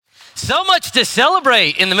So much to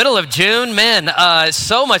celebrate in the middle of June. Man,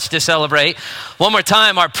 so much to celebrate. One more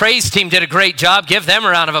time, our praise team did a great job. Give them a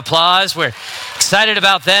round of applause. We're excited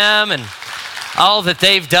about them and all that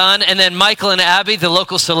they've done. And then Michael and Abby, the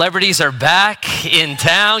local celebrities, are back in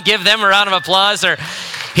town. Give them a round of applause. They're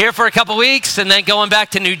here for a couple weeks and then going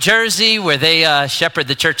back to New Jersey where they shepherd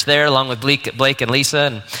the church there along with Blake and Lisa.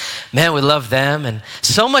 And man, we love them. And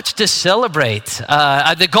so much to celebrate.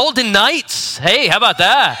 The Golden Knights. Hey, how about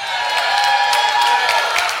that?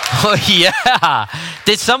 Oh, yeah.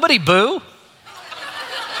 Did somebody boo?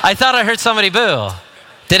 I thought I heard somebody boo.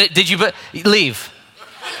 Did you boo? Leave.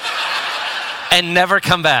 And never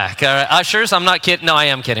come back. All right. Ushers, I'm not kidding. No, I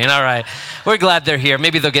am kidding. All right. We're glad they're here.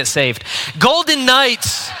 Maybe they'll get saved. Golden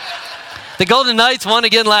Knights. The Golden Knights won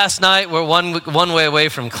again last night. We're one way away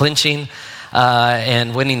from clinching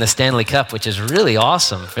and winning the Stanley Cup, which is really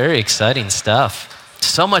awesome. Very exciting stuff.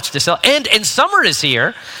 So much to sell. And summer is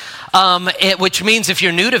here, which means if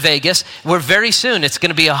you're new to Vegas, we're very soon. It's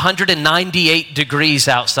going to be 198 degrees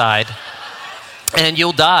outside. And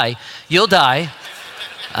you'll die. You'll die.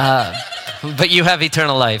 But you have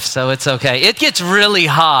eternal life, so it's okay. It gets really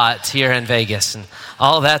hot here in Vegas, and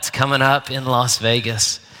all that's coming up in Las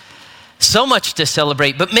Vegas. So much to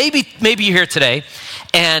celebrate, but maybe you're here today,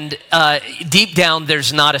 and deep down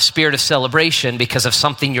there's not a spirit of celebration because of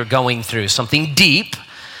something you're going through, something deep,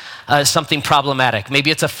 something problematic. Maybe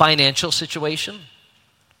it's a financial situation.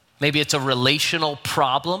 Maybe it's a relational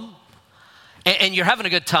problem. And you're having a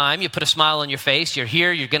good time. You put a smile on your face. You're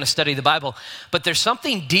here. You're going to study the Bible. But there's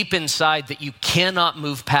something deep inside that you cannot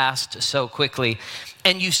move past so quickly.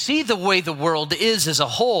 And you see the way the world is as a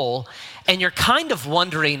whole, and you're kind of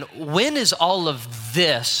wondering, when is all of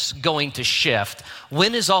this going to shift?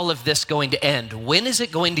 When is all of this going to end? When is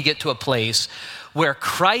it going to get to a place where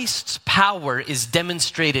Christ's power is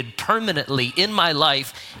demonstrated permanently in my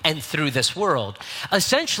life and through this world?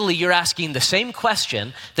 Essentially, you're asking the same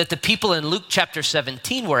question that the people in Luke chapter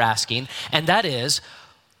 17 were asking, and that is,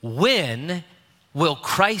 when will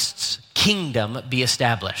Christ's kingdom be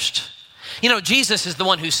established? You know, Jesus is the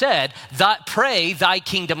one who said, pray thy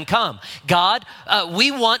kingdom come. God,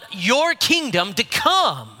 we want your kingdom to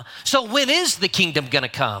come. So when is the kingdom going to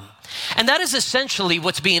come? And that is essentially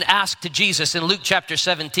what's being asked to Jesus in Luke chapter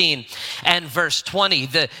 17 and verse 20.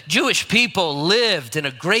 The Jewish people lived in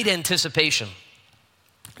a great anticipation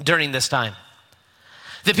during this time.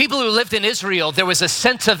 The people who lived in Israel, there was a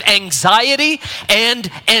sense of anxiety and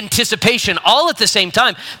anticipation all at the same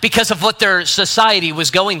time because of what their society was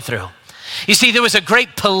going through. You see, there was a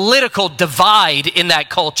great political divide in that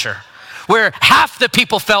culture, where half the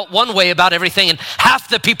people felt one way about everything and half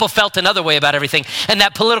the people felt another way about everything. And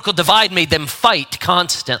that political divide made them fight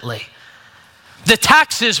constantly. The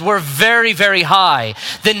taxes were very, very high.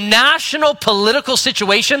 The national political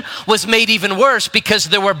situation was made even worse because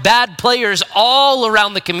there were bad players all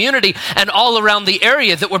around the community and all around the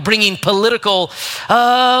area that were bringing political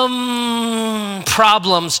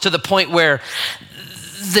problems to the point where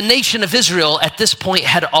the nation of Israel at this point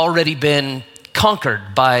had already been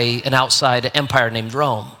conquered by an outside empire named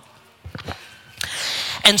Rome.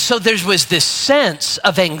 And so there was this sense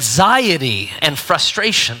of anxiety and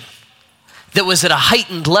frustration that was at a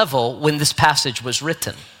heightened level when this passage was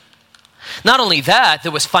written. Not only that,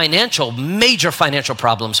 there was major financial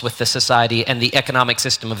problems with the society and the economic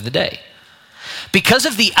system of the day. Because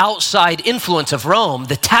of the outside influence of Rome,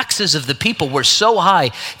 the taxes of the people were so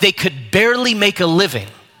high, they could barely make a living.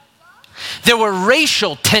 There were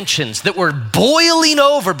racial tensions that were boiling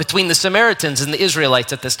over between the Samaritans and the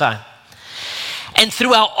Israelites at this time. And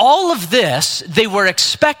throughout all of this, they were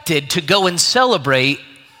expected to go and celebrate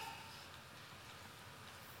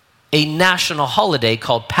a national holiday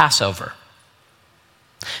called Passover.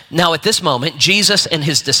 Now, at this moment, Jesus and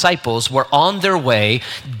his disciples were on their way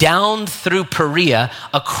down through Perea,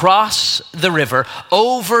 across the river,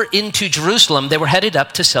 over into Jerusalem. They were headed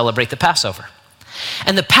up to celebrate the Passover.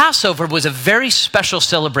 And the Passover was a very special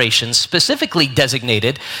celebration, specifically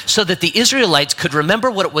designated so that the Israelites could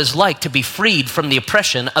remember what it was like to be freed from the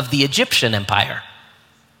oppression of the Egyptian empire.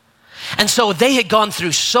 And so they had gone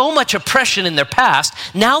through so much oppression in their past.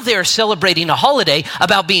 Now they are celebrating a holiday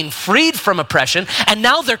about being freed from oppression. And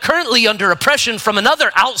now they're currently under oppression from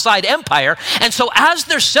another outside empire. And so as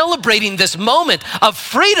they're celebrating this moment of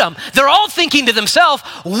freedom, they're all thinking to themselves,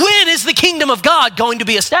 when is the kingdom of God going to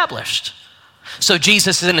be established? So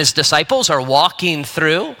Jesus and his disciples are walking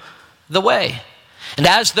through the way. And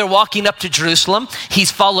as they're walking up to Jerusalem,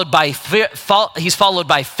 he's followed by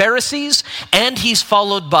Pharisees and he's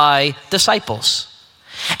followed by disciples.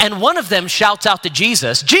 And one of them shouts out to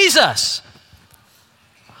Jesus, "Jesus,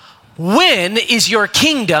 when is your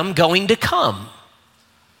kingdom going to come?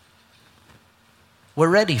 We're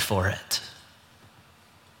ready for it.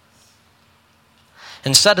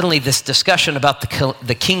 And suddenly this discussion about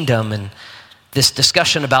the kingdom and this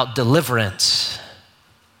discussion about deliverance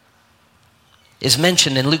is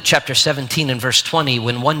mentioned in Luke chapter 17 and verse 20,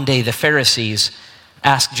 when one day the Pharisees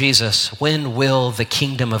asked Jesus, when will the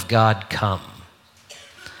kingdom of God come?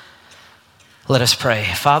 Let us pray.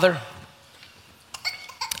 Father,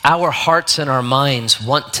 our hearts and our minds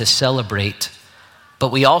want to celebrate,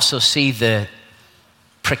 but we also see the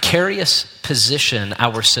precarious position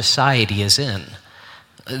our society is in,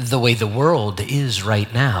 the way the world is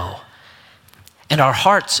right now. And our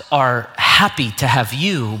hearts are happy to have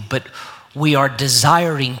you, but we are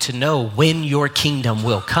desiring to know when your kingdom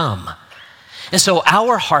will come. And so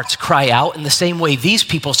our hearts cry out in the same way these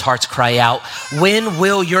people's hearts cry out, when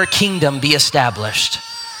will your kingdom be established?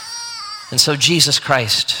 And so Jesus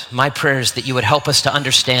Christ, my prayer is that you would help us to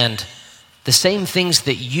understand the same things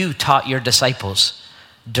that you taught your disciples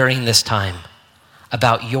during this time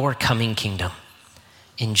about your coming kingdom.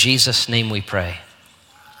 In Jesus' name we pray.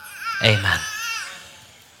 Amen.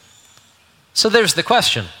 So there's the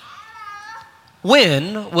question.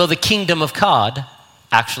 When will the kingdom of God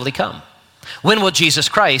actually come? When will Jesus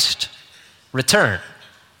Christ return?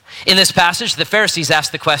 In this passage, the Pharisees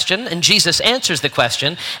ask the question, and Jesus answers the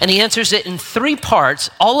question, and he answers it in three parts,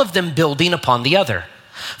 all of them building upon the other.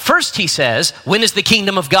 First, he says, when is the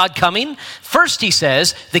kingdom of God coming? First, he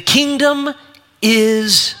says, the kingdom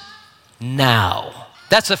is now.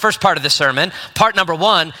 That's the first part of the sermon. Part number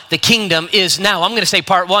one, the kingdom is now. I'm going to say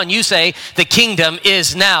part one. You say, the kingdom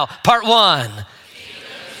is now. Part one.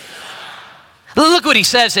 Look what he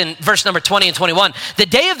says in verse number 20 and 21.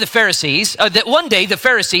 That one day the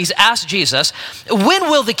Pharisees asked Jesus, when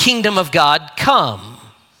will the kingdom of God come?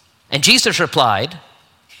 And Jesus replied,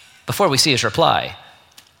 before we see his reply,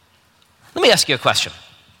 let me ask you a question.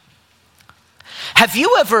 Have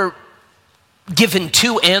you ever given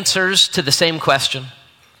two answers to the same question?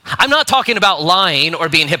 I'm not talking about lying or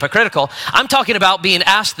being hypocritical. I'm talking about being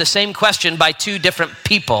asked the same question by two different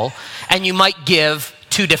people, and you might give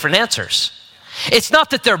two different answers. It's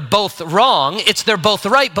not that they're both wrong, it's they're both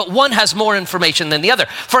right, but one has more information than the other.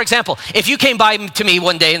 For example, if you came by to me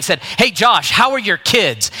one day and said, hey Josh, how are your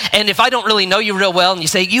kids? And if I don't really know you real well and you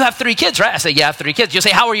say, you have 3 kids, right? I say, yeah, I have 3 kids. You'll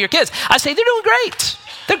say, how are your kids? I say, they're doing great.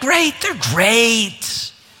 They're great, they're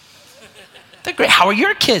great. They're great. How are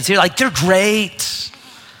your kids? You're like, they're great.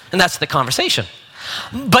 And that's the conversation.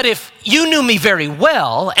 But if you knew me very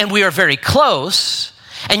well and we are very close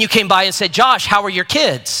and you came by and said, Josh, how are your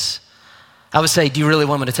kids? I would say, do you really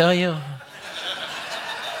want me to tell you?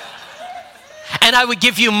 And I would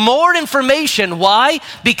give you more information. Why?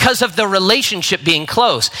 Because of the relationship being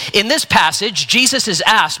close. In this passage, Jesus is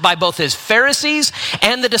asked by both his Pharisees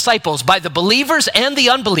and the disciples, by the believers and the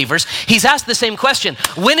unbelievers. He's asked the same question,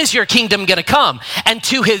 when is your kingdom going to come? And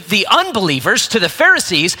to the unbelievers, to the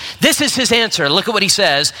Pharisees, this is his answer. Look at what he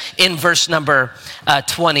says in verse number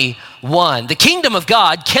 21. The kingdom of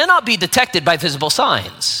God cannot be detected by visible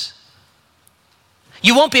signs.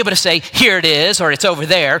 You won't be able to say, here it is, or it's over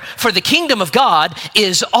there, for the kingdom of God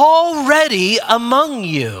is already among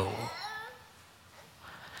you.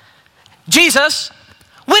 Jesus,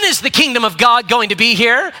 when is the kingdom of God going to be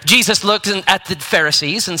here? Jesus looks at the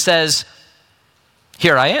Pharisees and says,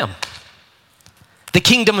 here I am. The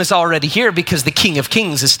kingdom is already here because the King of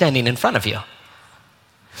Kings is standing in front of you.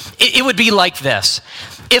 It would be like this.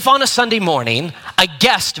 If on a Sunday morning, a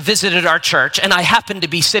guest visited our church and I happened to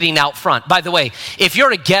be sitting out front. By the way, if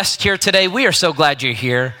you're a guest here today, we are so glad you're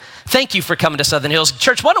here. Thank you for coming to Southern Hills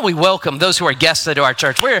Church. Why don't we welcome those who are guests to our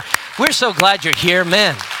church? We're so glad you're here,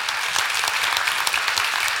 man.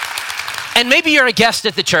 And maybe you're a guest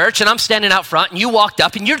at the church and I'm standing out front and you walked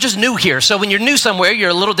up and you're just new here. So when you're new somewhere, you're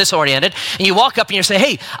a little disoriented and you walk up and you say,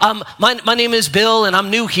 hey, my name is Bill and I'm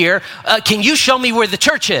new here. Can you show me where the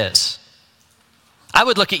church is? I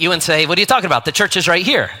would look at you and say, what are you talking about? The church is right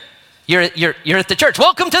here. You're at the church.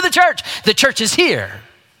 Welcome to the church. The church is here.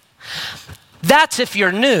 That's if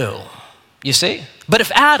you're new, you see. But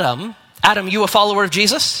if Adam, you a follower of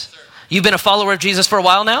Jesus? You've been a follower of Jesus for a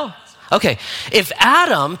while now? Okay, if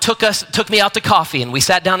Adam took me out to coffee and we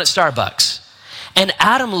sat down at Starbucks and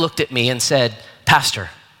Adam looked at me and said, Pastor,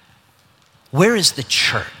 where is the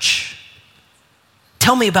church?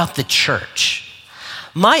 Tell me about the church.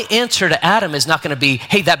 My answer to Adam is not going to be,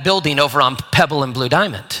 hey, that building over on Pebble and Blue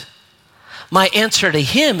Diamond. My answer to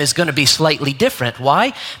him is going to be slightly different.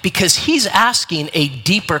 Why? Because he's asking a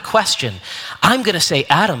deeper question. I'm going to say,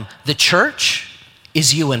 Adam, the church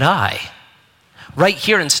is you and I. Right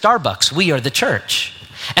here in Starbucks, we are the church.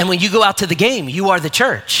 And when you go out to the game, you are the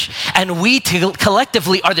church. And we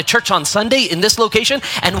collectively are the church on Sunday in this location.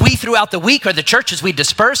 And we throughout the week are the church as we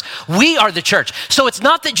disperse. We are the church. So it's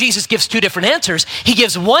not that Jesus gives two different answers. He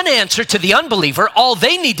gives one answer to the unbeliever. All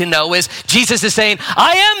they need to know is Jesus is saying,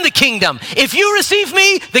 I am the kingdom. If you receive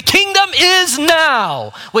me, the kingdom is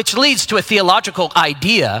now. Which leads to a theological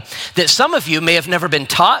idea that some of you may have never been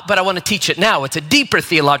taught, but I want to teach it now. It's a deeper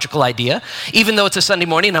theological idea. Even though it's a Sunday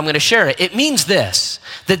morning, I'm going to share it. It means this.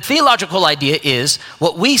 The theological idea is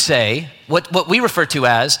what we say, what we refer to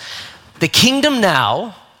as the kingdom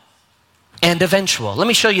now and eventual. Let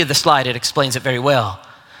me show you the slide. It explains it very well.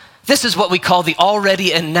 This is what we call the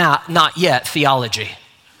already and not yet theology.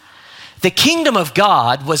 The kingdom of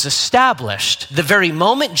God was established the very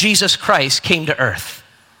moment Jesus Christ came to earth.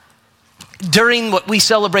 During what we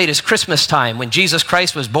celebrate as Christmas time, when Jesus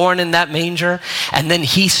Christ was born in that manger, and then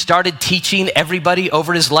he started teaching everybody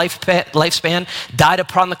over his lifespan, died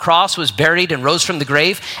upon the cross, was buried, and rose from the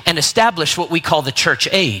grave, and established what we call the church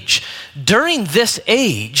age. During this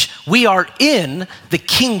age, we are in the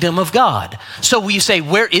kingdom of God. So when you say,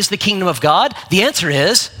 where is the kingdom of God? The answer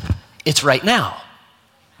is, it's right now.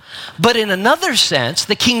 But in another sense,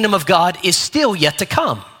 the kingdom of God is still yet to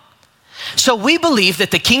come. So we believe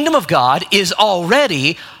that the kingdom of God is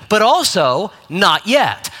already, but also not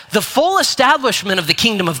yet. The full establishment of the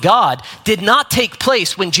kingdom of God did not take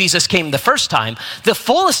place when Jesus came the first time. The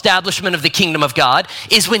full establishment of the kingdom of God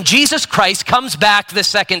is when Jesus Christ comes back the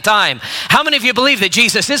second time. How many of you believe that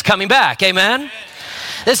Jesus is coming back? Amen?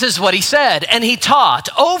 This is what he said, and he taught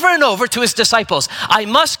over and over to his disciples, I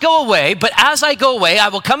must go away, but as I go away, I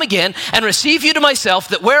will come again and receive you to myself,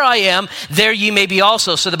 that where I am, there ye may be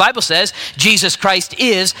also. So the Bible says Jesus Christ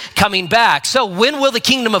is coming back. So when will the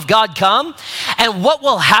kingdom of God come? And what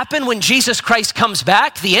will happen when Jesus Christ comes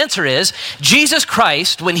back? The answer is Jesus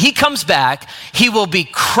Christ, when he comes back, he will be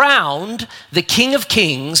crowned the King of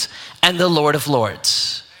Kings and the Lord of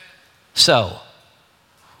Lords. So,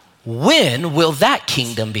 when will that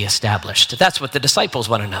kingdom be established? That's what the disciples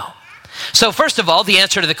want to know. So first of all, the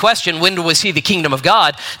answer to the question, when do we see the kingdom of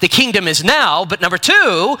God? The kingdom is now, but number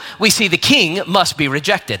two, we see the king must be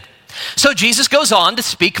rejected. So Jesus goes on to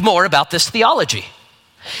speak more about this theology.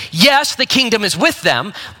 Yes, the kingdom is with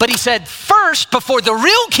them, but he said first, before the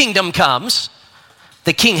real kingdom comes,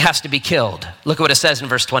 the king has to be killed. Look at what it says in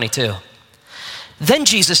verse 22. Then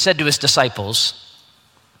Jesus said to his disciples,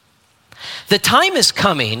 the time is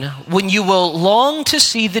coming when you will long to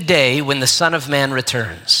see the day when the Son of Man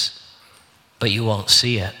returns, but you won't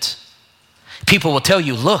see it. People will tell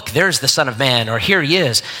you, look, there's the Son of Man, or here he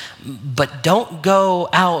is, but don't go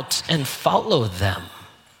out and follow them.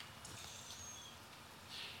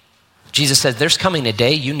 Jesus said, there's coming a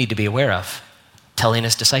day you need to be aware of, telling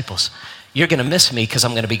his disciples, you're going to miss me because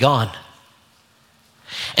I'm going to be gone.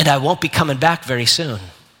 And I won't be coming back very soon.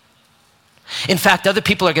 In fact, other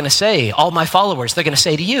people are going to say, all my followers, they're going to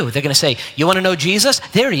say to you, they're going to say, you want to know Jesus?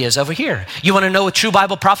 There he is over here. You want to know a true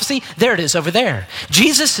Bible prophecy? There it is over there.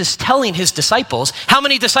 Jesus is telling his disciples, how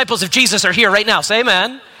many disciples of Jesus are here right now? Say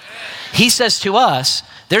amen. He says to us,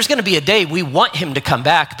 there's going to be a day we want him to come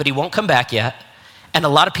back, but he won't come back yet. And a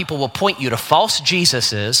lot of people will point you to false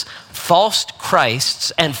Jesuses, false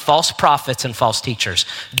Christs, and false prophets and false teachers.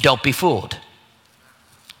 Don't be fooled.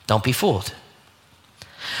 Don't be fooled.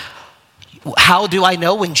 How do I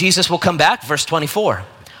know when Jesus will come back? Verse 24.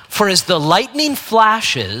 For as the lightning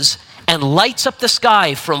flashes and lights up the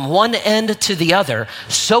sky from one end to the other,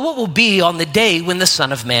 so it will be on the day when the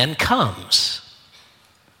Son of Man comes.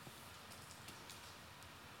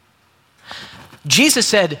 Jesus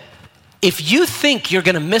said, if you think you're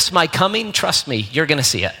going to miss my coming, trust me, you're going to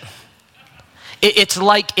see it. It's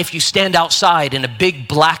like if you stand outside in a big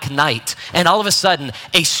black night and all of a sudden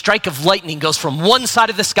a strike of lightning goes from one side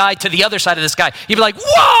of the sky to the other side of the sky. You'd be like,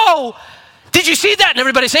 whoa, did you see that? And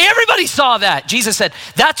everybody say, everybody saw that. Jesus said,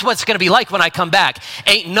 that's what's going to be like when I come back.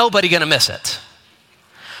 Ain't nobody going to miss it.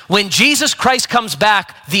 When Jesus Christ comes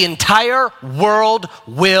back, the entire world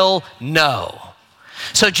will know.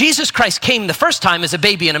 So Jesus Christ came the first time as a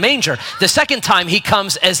baby in a manger. The second time he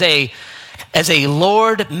comes as a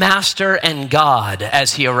Lord, Master, and God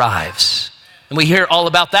as he arrives. And we hear all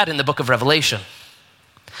about that in the book of Revelation.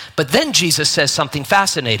 But then Jesus says something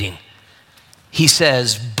fascinating. He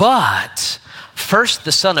says, but first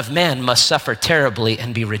the Son of Man must suffer terribly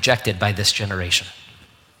and be rejected by this generation.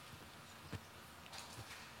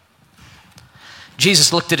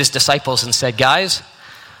 Jesus looked at his disciples and said, guys,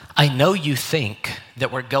 I know you think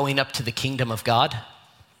that we're going up to the kingdom of God.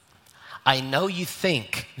 I know you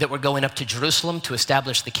think that we're going up to Jerusalem to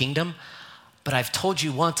establish the kingdom, but I've told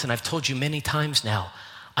you once and I've told you many times now,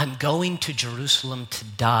 I'm going to Jerusalem to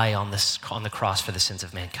die on the cross for the sins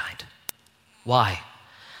of mankind. Why?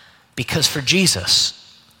 Because for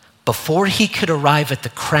Jesus, before he could arrive at the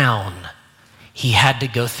crown, he had to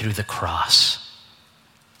go through the cross.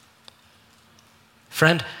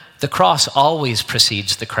 Friend, the cross always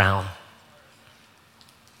precedes the crown.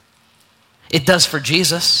 It does for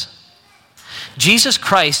Jesus. Jesus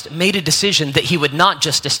Christ made a decision that he would not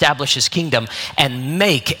just establish his kingdom and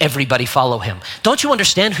make everybody follow him. Don't you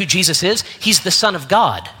understand who Jesus is? He's the Son of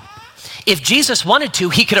God. If Jesus wanted to,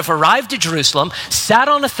 he could have arrived at Jerusalem, sat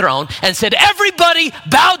on a throne, and said, everybody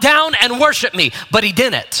bow down and worship me. But he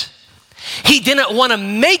didn't. He didn't want to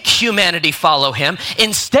make humanity follow him.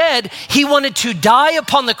 Instead, he wanted to die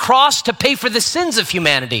upon the cross to pay for the sins of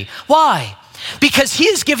humanity. Why? Because he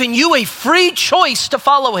has given you a free choice to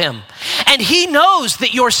follow him. And he knows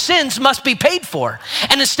that your sins must be paid for.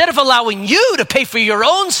 And instead of allowing you to pay for your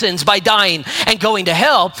own sins by dying and going to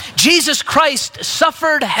hell, Jesus Christ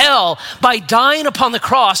suffered hell by dying upon the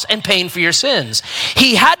cross and paying for your sins.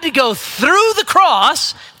 He had to go through the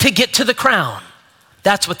cross to get to the crown.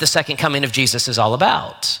 That's what the second coming of Jesus is all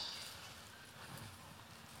about.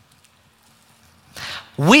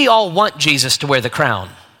 We all want Jesus to wear the crown.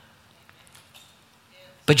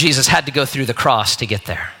 But Jesus had to go through the cross to get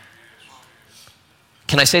there.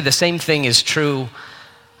 Can I say the same thing is true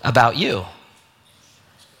about you?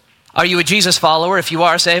 Are you a Jesus follower? If you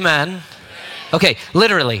are, say amen. Okay,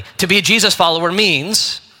 literally, to be a Jesus follower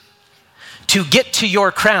means to get to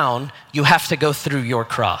your crown, you have to go through your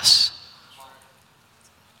cross.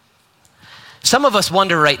 Some of us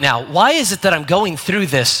wonder right now, why is it that I'm going through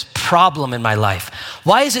this problem in my life?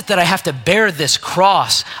 Why is it that I have to bear this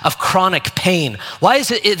cross of chronic pain? Why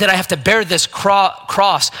is it that I have to bear this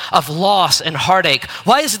cross of loss and heartache?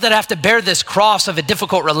 Why is it that I have to bear this cross of a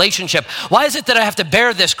difficult relationship? Why is it that I have to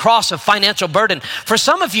bear this cross of financial burden? For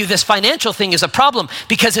some of you, this financial thing is a problem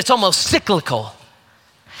because it's almost cyclical.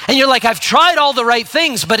 And you're like, I've tried all the right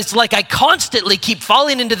things, but it's like I constantly keep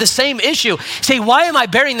falling into the same issue. Say, why am I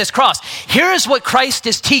bearing this cross? Here is what Christ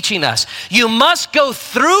is teaching us. You must go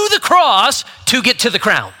through the cross to get to the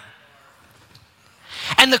crown.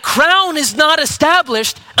 And the crown is not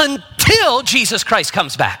established until Jesus Christ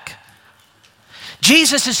comes back.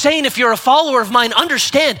 Jesus is saying, if you're a follower of mine,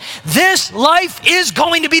 understand this life is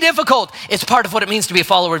going to be difficult. It's part of what it means to be a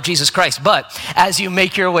follower of Jesus Christ. But as you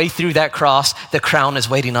make your way through that cross, the crown is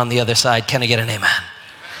waiting on the other side. Can I get an amen?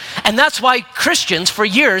 And that's why Christians for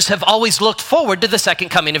years have always looked forward to the second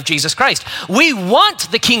coming of Jesus Christ. We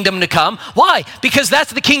want the kingdom to come. Why? Because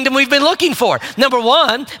that's the kingdom we've been looking for. Number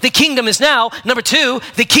one, the kingdom is now. Number two,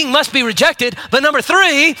 the king must be rejected. But number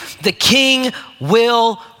three, the king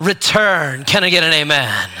will return. Can I get an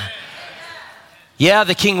amen? Yeah,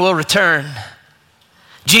 the king will return.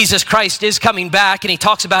 Jesus Christ is coming back, and he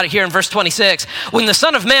talks about it here in verse 26. When the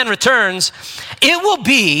Son of Man returns, it will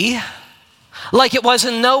be like it was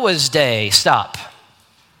in Noah's day. Stop.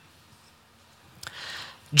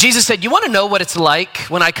 Jesus said, you want to know what it's like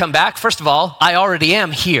when I come back? First of all, I already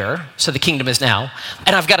am here, so the kingdom is now.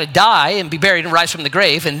 And I've got to die and be buried and rise from the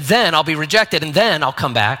grave, and then I'll be rejected, and then I'll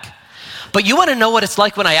come back. But you want to know what it's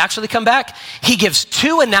like when I actually come back? He gives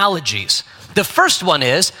two analogies. The first one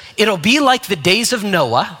is, it'll be like the days of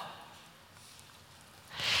Noah.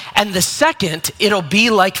 And the second, it'll be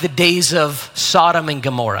like the days of Sodom and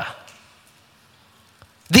Gomorrah.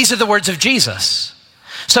 These are the words of Jesus.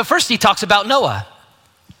 So first he talks about Noah.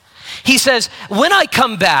 He says, when I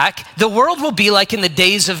come back, the world will be like in the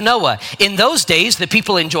days of Noah. In those days, the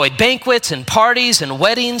people enjoyed banquets and parties and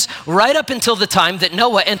weddings right up until the time that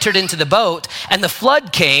Noah entered into the boat and the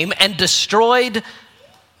flood came and destroyed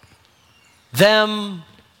them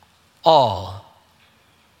all.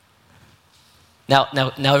 Now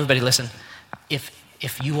everybody listen.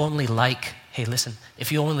 If you only like, hey, listen,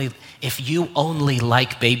 if you only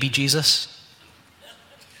like baby Jesus,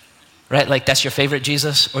 right? Like that's your favorite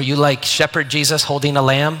Jesus, or you like shepherd Jesus holding a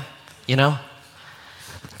lamb, you know?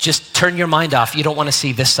 Just turn your mind off. You don't want to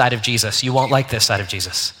see this side of Jesus. You won't like this side of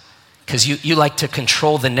Jesus because you like to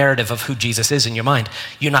control the narrative of who Jesus is in your mind.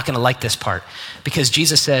 You're not going to like this part because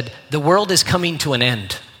Jesus said, the world is coming to an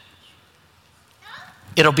end.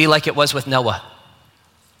 It'll be like it was with Noah.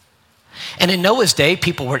 And in Noah's day,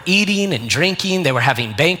 people were eating and drinking. They were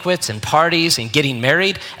having banquets and parties and getting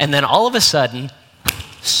married. And then all of a sudden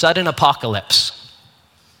apocalypse.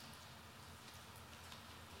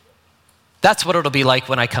 That's what it'll be like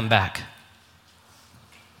when I come back.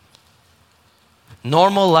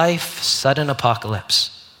 Normal life, sudden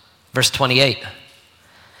apocalypse. Verse 28.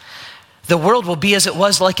 The world will be as it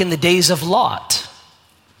was like in the days of Lot.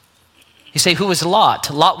 You say, who was Lot?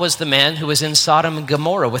 Lot was the man who was in Sodom and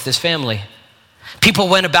Gomorrah with his family. People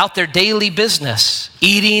went about their daily business,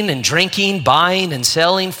 eating and drinking, buying and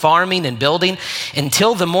selling, farming and building,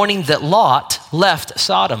 until the morning that Lot left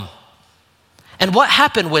Sodom. And what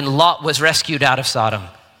happened when Lot was rescued out of Sodom?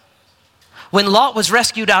 When Lot was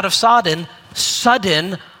rescued out of Sodom,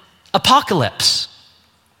 sudden apocalypse.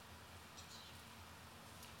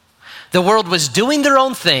 The world was doing their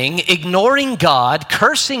own thing, ignoring God,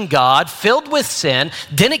 cursing God, filled with sin,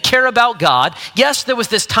 didn't care about God. Yes, there was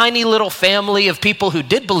this tiny little family of people who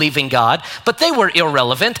did believe in God, but they were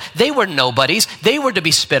irrelevant. They were nobodies. They were to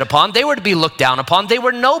be spit upon. They were to be looked down upon. They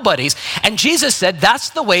were nobodies. And Jesus said, that's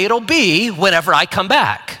the way it'll be whenever I come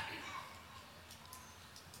back.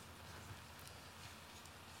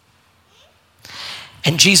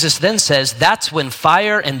 And Jesus then says, that's when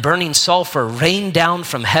fire and burning sulfur rained down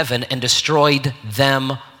from heaven and destroyed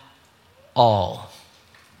them all.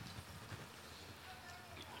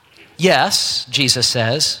 Yes, Jesus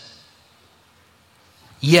says,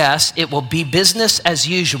 yes, it will be business as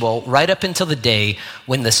usual right up until the day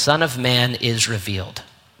when the Son of Man is revealed.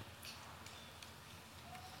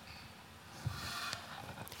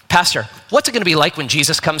 Pastor, what's it going to be like when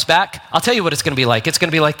Jesus comes back? I'll tell you what it's going to be like. It's going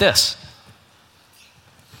to be like this.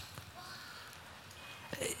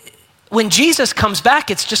 When Jesus comes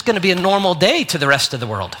back, it's just going to be a normal day to the rest of the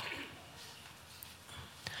world.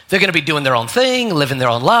 They're going to be doing their own thing, living their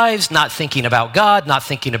own lives, not thinking about God, not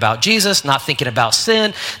thinking about Jesus, not thinking about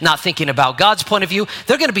sin, not thinking about God's point of view.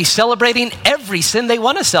 They're going to be celebrating every sin they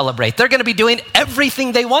want to celebrate. They're going to be doing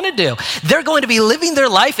everything they want to do. They're going to be living their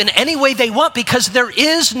life in any way they want because there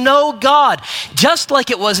is no God, just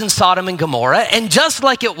like it was in Sodom and Gomorrah and just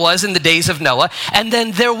like it was in the days of Noah. And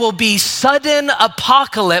then there will be sudden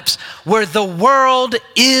apocalypse where the world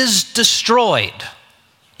is destroyed.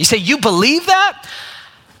 You say, you believe that?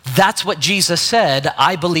 That's what Jesus said.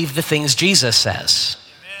 I believe the things Jesus says.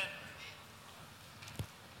 Amen.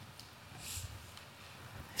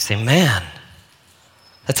 You say, man,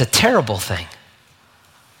 that's a terrible thing.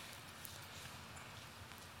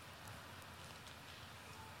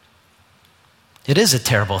 It is a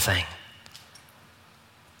terrible thing.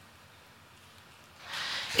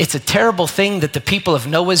 It's a terrible thing that the people of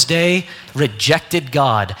Noah's day rejected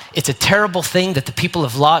God. It's a terrible thing that the people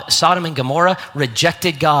of Sodom and Gomorrah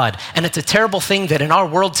rejected God. And it's a terrible thing that in our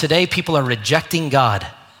world today, people are rejecting God.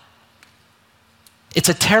 It's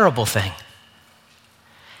a terrible thing.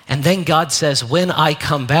 And then God says, when I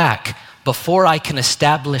come back, before I can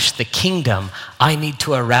establish the kingdom, I need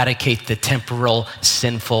to eradicate the temporal,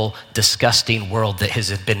 sinful, disgusting world that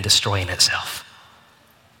has been destroying itself.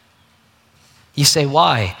 You say,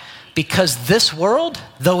 why? Because this world,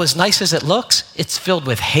 though as nice as it looks, it's filled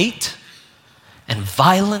with hate and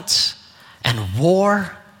violence and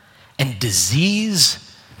war and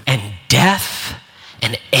disease and death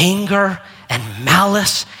and anger and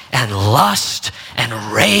malice and lust and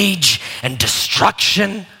rage and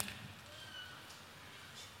destruction.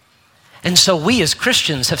 And so we as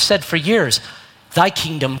Christians have said for years, thy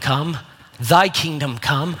kingdom come, thy kingdom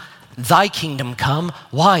come, thy kingdom come.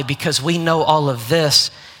 Why? Because we know all of this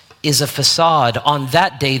is a facade. On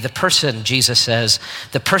that day, the person, Jesus says,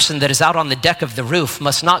 the person that is out on the deck of the roof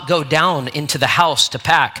must not go down into the house to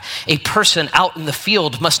pack. A person out in the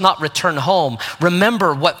field must not return home.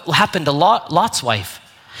 Remember what happened to Lot's wife.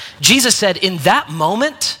 Jesus said, in that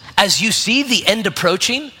moment, as you see the end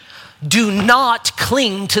approaching, do not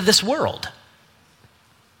cling to this world.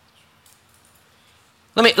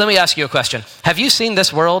 Let me ask you a question. Have you seen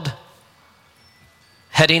this world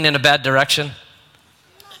heading in a bad direction?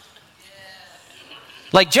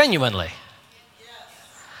 Like genuinely.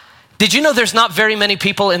 Did you know there's not very many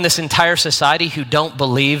people in this entire society who don't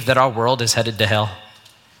believe that our world is headed to hell?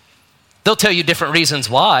 They'll tell you different reasons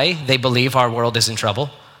why they believe our world is in trouble,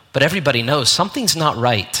 but everybody knows something's not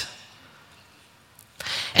right.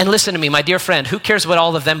 And listen to me, my dear friend, who cares what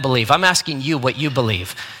all of them believe? I'm asking you what you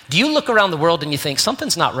believe. Do you look around the world and you think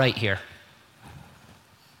something's not right here?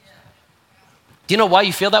 Do you know why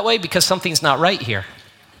you feel that way? Because something's not right here.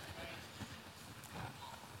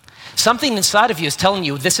 Something inside of you is telling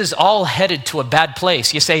you this is all headed to a bad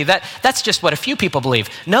place. You say that's just what a few people believe.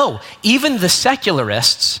 No, even the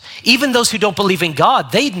secularists, even those who don't believe in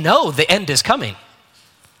God, they know the end is coming.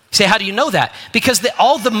 You say, how do you know that? Because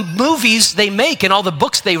all the movies they make and all the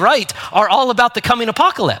books they write are all about the coming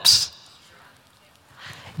apocalypse.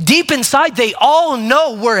 Deep inside, they all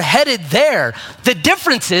know we're headed there. The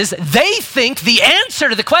difference is they think the answer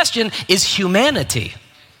to the question is humanity.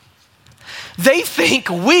 They think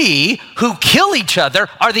we who kill each other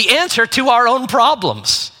are the answer to our own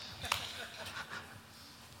problems.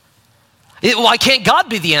 Why can't God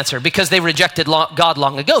be the answer? Because they rejected God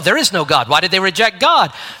long ago. There is no God. Why did they reject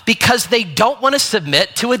God? Because they don't want to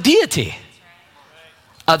submit to a deity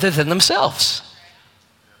other than themselves.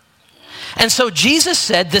 And so Jesus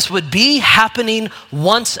said this would be happening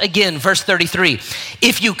once again. Verse 33,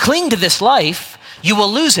 if you cling to this life, you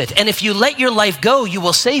will lose it. And if you let your life go, you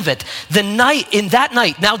will save it. In that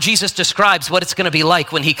night, now Jesus describes what it's going to be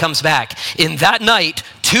like when he comes back. In that night,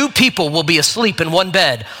 two people will be asleep in one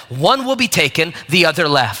bed. One will be taken, the other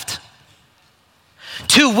left.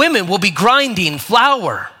 Two women will be grinding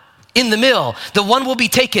flour in the mill. The one will be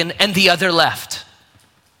taken and the other left.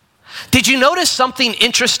 Did you notice something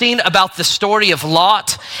interesting about the story of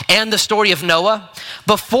Lot and the story of Noah?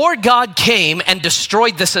 Before God came and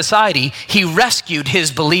destroyed the society, he rescued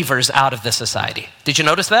his believers out of the society. Did you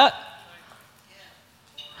notice that?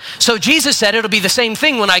 So Jesus said it'll be the same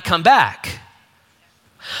thing when I come back.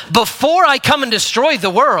 Before I come and destroy the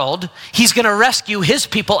world, he's going to rescue his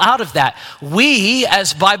people out of that. We,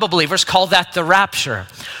 as Bible believers, call that the rapture,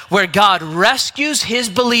 where God rescues his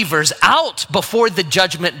believers out before the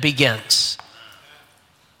judgment begins.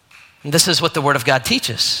 And this is what the Word of God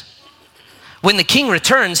teaches. When the king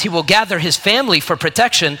returns, he will gather his family for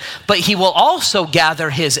protection, but he will also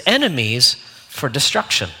gather his enemies for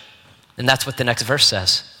destruction. And that's what the next verse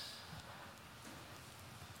says.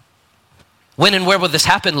 When and where will this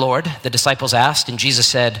happen, Lord? The disciples asked, and Jesus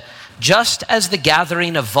said, just as the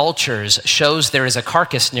gathering of vultures shows there is a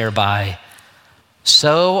carcass nearby,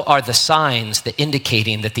 so are the signs that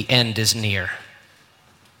indicating that the end is near.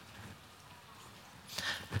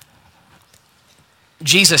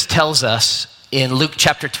 Jesus tells us in Luke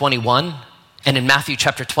chapter 21 and in Matthew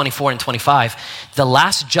chapter 24 and 25, the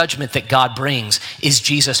last judgment that God brings is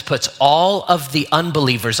Jesus puts all of the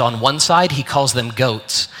unbelievers on one side, he calls them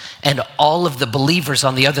goats, and all of the believers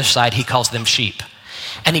on the other side, he calls them sheep.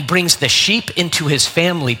 And he brings the sheep into his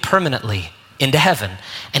family permanently into heaven,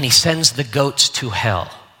 and he sends the goats to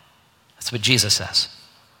hell. That's what Jesus says.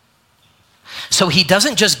 So he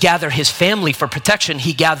doesn't just gather his family for protection,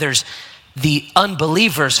 he gathers the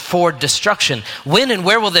unbelievers for destruction. When and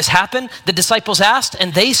where will this happen? The disciples asked,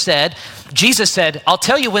 and they said, Jesus said, I'll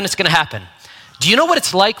tell you when it's going to happen. Do you know what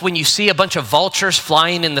it's like when you see a bunch of vultures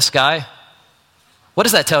flying in the sky? What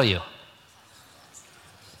does that tell you?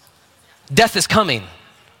 Death is coming.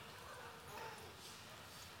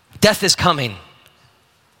 Death is coming.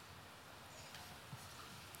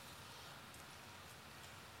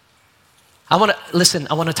 I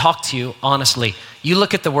want to talk to you honestly. You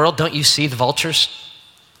look at the world, don't you see the vultures?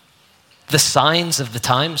 The signs of the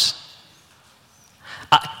times?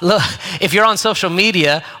 Look, if you're on social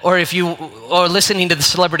media or if you are listening to the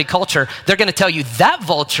celebrity culture, they're going to tell you that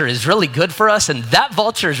vulture is really good for us and that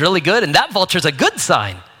vulture is really good and that vulture is a good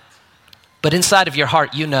sign. But inside of your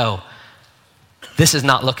heart, you know, this is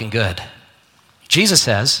not looking good. Jesus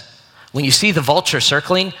says, when you see the vulture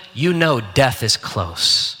circling, you know death is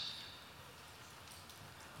close.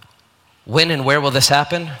 When and where will this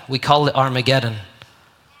happen? We call it Armageddon.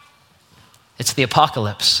 It's the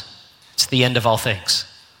apocalypse. It's the end of all things.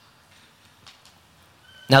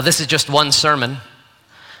 Now, this is just one sermon,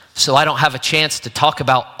 so I don't have a chance to talk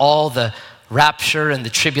about all the rapture and the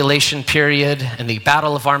tribulation period and the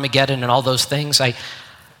battle of Armageddon and all those things. I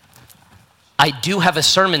do have a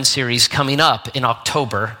sermon series coming up in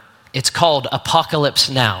October. It's called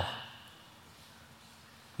Apocalypse Now.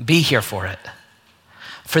 Be here for it.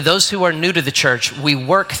 For those who are new to the church, we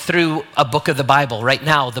work through a book of the Bible. Right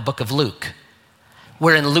now, the book of Luke.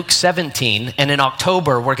 We're in Luke 17, and in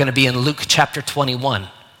October, we're going to be in Luke chapter 21.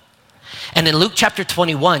 And in Luke chapter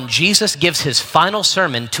 21, Jesus gives his final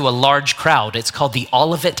sermon to a large crowd. It's called the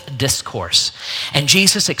Olivet Discourse. And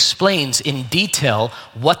Jesus explains in detail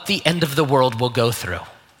what the end of the world will go through.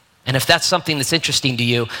 And if that's something that's interesting to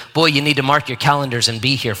you, boy, you need to mark your calendars and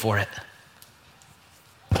be here for it.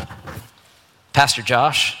 Pastor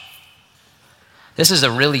Josh, this is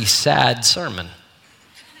a really sad sermon.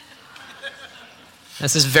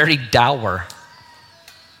 This is very dour.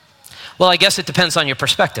 Well, I guess it depends on your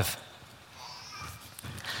perspective.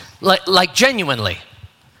 Like genuinely.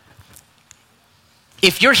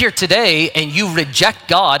 If you're here today and you reject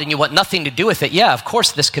God and you want nothing to do with it, yeah, of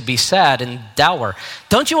course this could be sad and dour.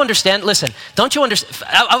 Don't you understand? Listen, don't you understand?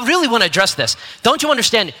 I really want to address this. Don't you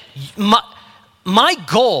understand? My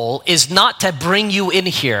goal is not to bring you in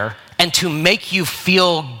here and to make you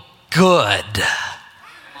feel good.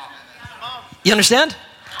 You understand?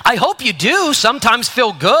 I hope you do sometimes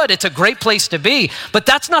feel good. It's a great place to be, but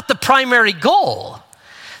that's not the primary goal.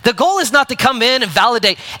 The goal is not to come in and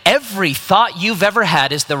validate every thought you've ever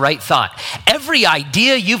had is the right thought. Every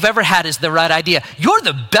idea you've ever had is the right idea. You're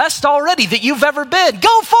the best already that you've ever been.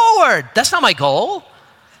 Go forward. That's not my goal.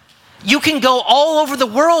 You can go all over the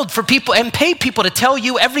world for people and pay people to tell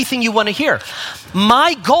you everything you want to hear.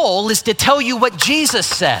 My goal is to tell you what Jesus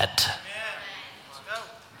said.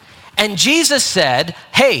 And Jesus said,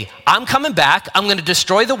 hey, I'm coming back. I'm going to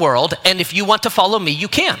destroy the world. And if you want to follow me, you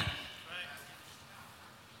can.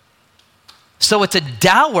 So it's a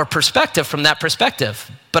dour perspective from that perspective.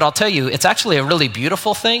 But I'll tell you, it's actually a really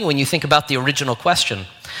beautiful thing when you think about the original question.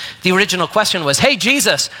 The original question was, hey,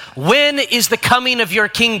 Jesus, when is the coming of your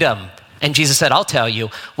kingdom? And Jesus said, I'll tell you,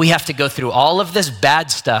 we have to go through all of this bad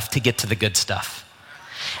stuff to get to the good stuff.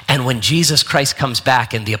 And when Jesus Christ comes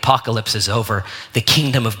back and the apocalypse is over, the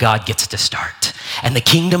kingdom of God gets to start. And the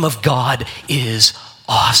kingdom of God is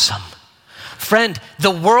awesome. Friend,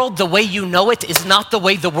 the world, the way you know it, is not the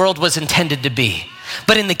way the world was intended to be.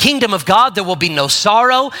 But in the kingdom of God, there will be no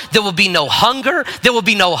sorrow, there will be no hunger, there will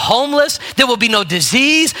be no homeless, there will be no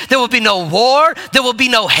disease, there will be no war, there will be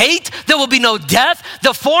no hate, there will be no death.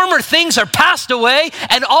 The former things are passed away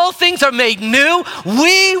and all things are made new.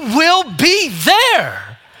 We will be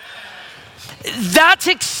there. That's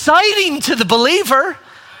exciting to the believer,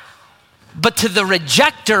 but to the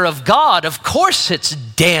rejecter of God, of course it's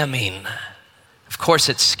damning. Of course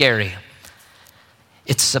it's scary.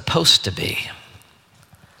 It's supposed to be.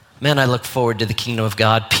 Man, I look forward to the kingdom of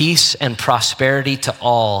God, peace and prosperity to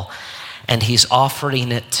all, and he's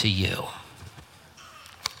offering it to you.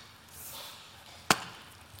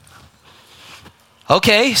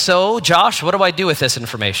 Okay, so Josh, what do I do with this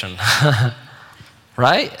information?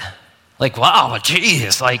 Right? Like, wow,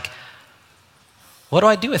 geez, like, what do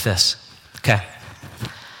I do with this? Okay.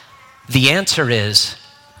 The answer is,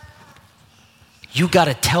 you got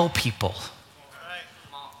to tell people.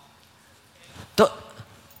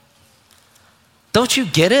 Don't you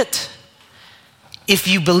get it? If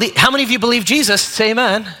you believe, how many of you believe Jesus? Say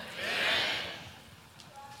amen. Amen.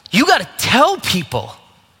 You got to tell people.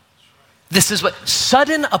 This is what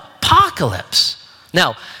sudden apocalypse.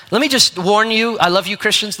 Now, let me just warn you. I love you,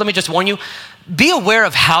 Christians. Let me just warn you. Be aware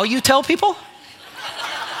of how you tell people.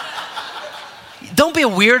 Don't be a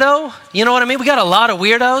weirdo. You know what I mean? We got a lot of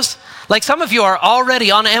weirdos. Like some of you are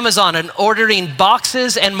already on Amazon and ordering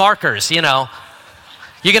boxes and markers, you know.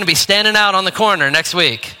 You're going to be standing out on the corner next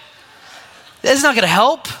week. It's not going to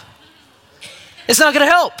help. It's not going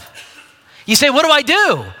to help. You say, what do I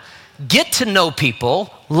do? Get to know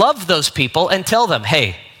people, love those people, and tell them,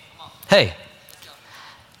 hey,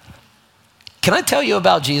 can I tell you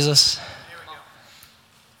about Jesus?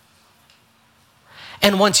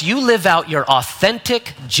 And once you live out your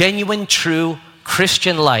authentic, genuine, true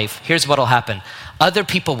Christian life, here's what will happen. Other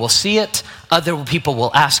people will see it. Other people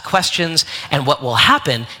will ask questions. And what will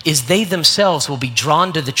happen is they themselves will be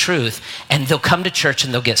drawn to the truth and they'll come to church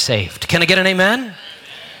and they'll get saved. Can I get an amen?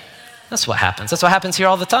 That's what happens. That's what happens here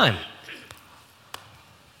all the time.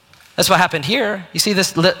 That's what happened here. You see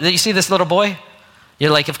this little boy?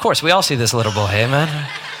 You're like, of course, we all see this little boy, amen?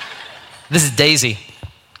 This is Daisy.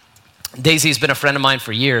 Daisy's been a friend of mine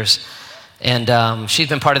for years. And she's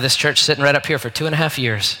been part of this church sitting right up here for 2.5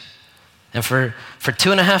 years. And for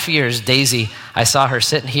 2.5 years, Daisy, I saw her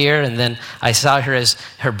sitting here, and then I saw her as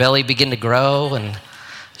her belly begin to grow, and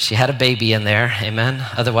she had a baby in there, amen?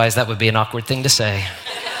 Otherwise, that would be an awkward thing to say.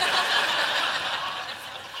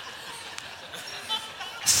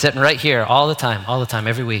 Sitting right here all the time,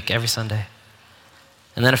 every week, every Sunday.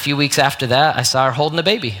 And then a few weeks after that, I saw her holding a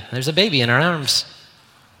baby. There's a baby in her arms.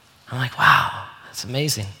 I'm like, wow, that's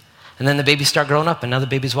amazing. And then the babies start growing up, and now the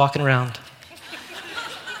baby's walking around.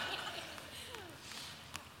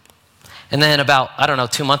 And then about,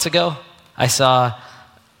 2 months ago, I saw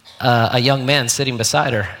a young man sitting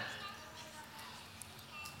beside her.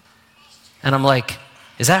 And I'm like,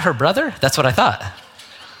 is that her brother? That's what I thought.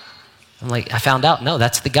 I'm like, I found out, no,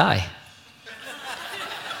 that's the guy.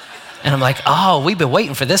 And I'm like, oh, we've been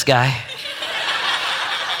waiting for this guy.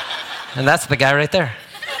 And that's the guy right there.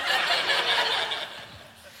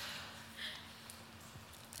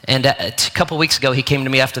 And a couple weeks ago, he came to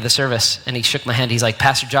me after the service, and he shook my hand. He's like,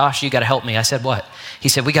 Pastor Josh, you got to help me. I said, what? He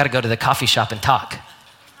said, we got to go to the coffee shop and talk.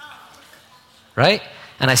 Right?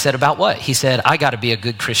 And I said, about what? He said, I got to be a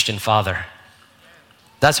good Christian father.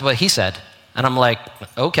 That's what he said. And I'm like,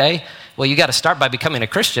 okay, well, you got to start by becoming a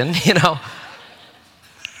Christian, you know.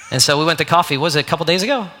 And so we went to coffee. Was it a couple days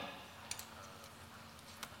ago?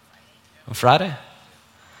 On Friday?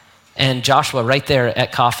 And Joshua, right there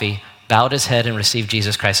at coffee, bowed his head and received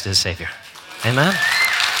Jesus Christ as his Savior. Amen?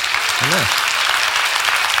 Amen.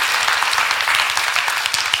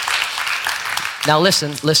 Now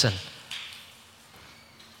listen.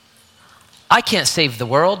 I can't save the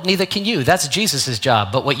world, neither can you. That's Jesus'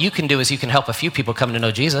 job. But what you can do is you can help a few people come to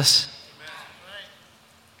know Jesus.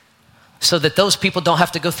 So that those people don't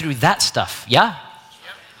have to go through that stuff, yeah?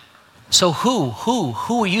 So who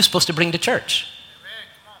are you supposed to bring to church?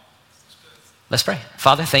 Let's pray.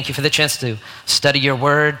 Father, thank you for the chance to study your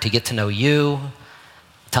word, to get to know you,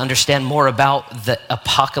 to understand more about the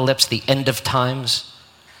apocalypse, the end of times.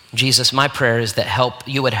 Jesus, my prayer is that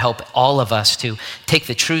you would help all of us to take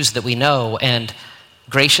the truths that we know and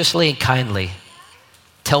graciously and kindly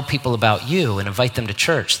tell people about you and invite them to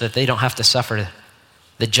church so that they don't have to suffer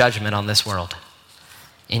the judgment on this world.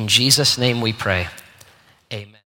 In Jesus' name we pray. Amen.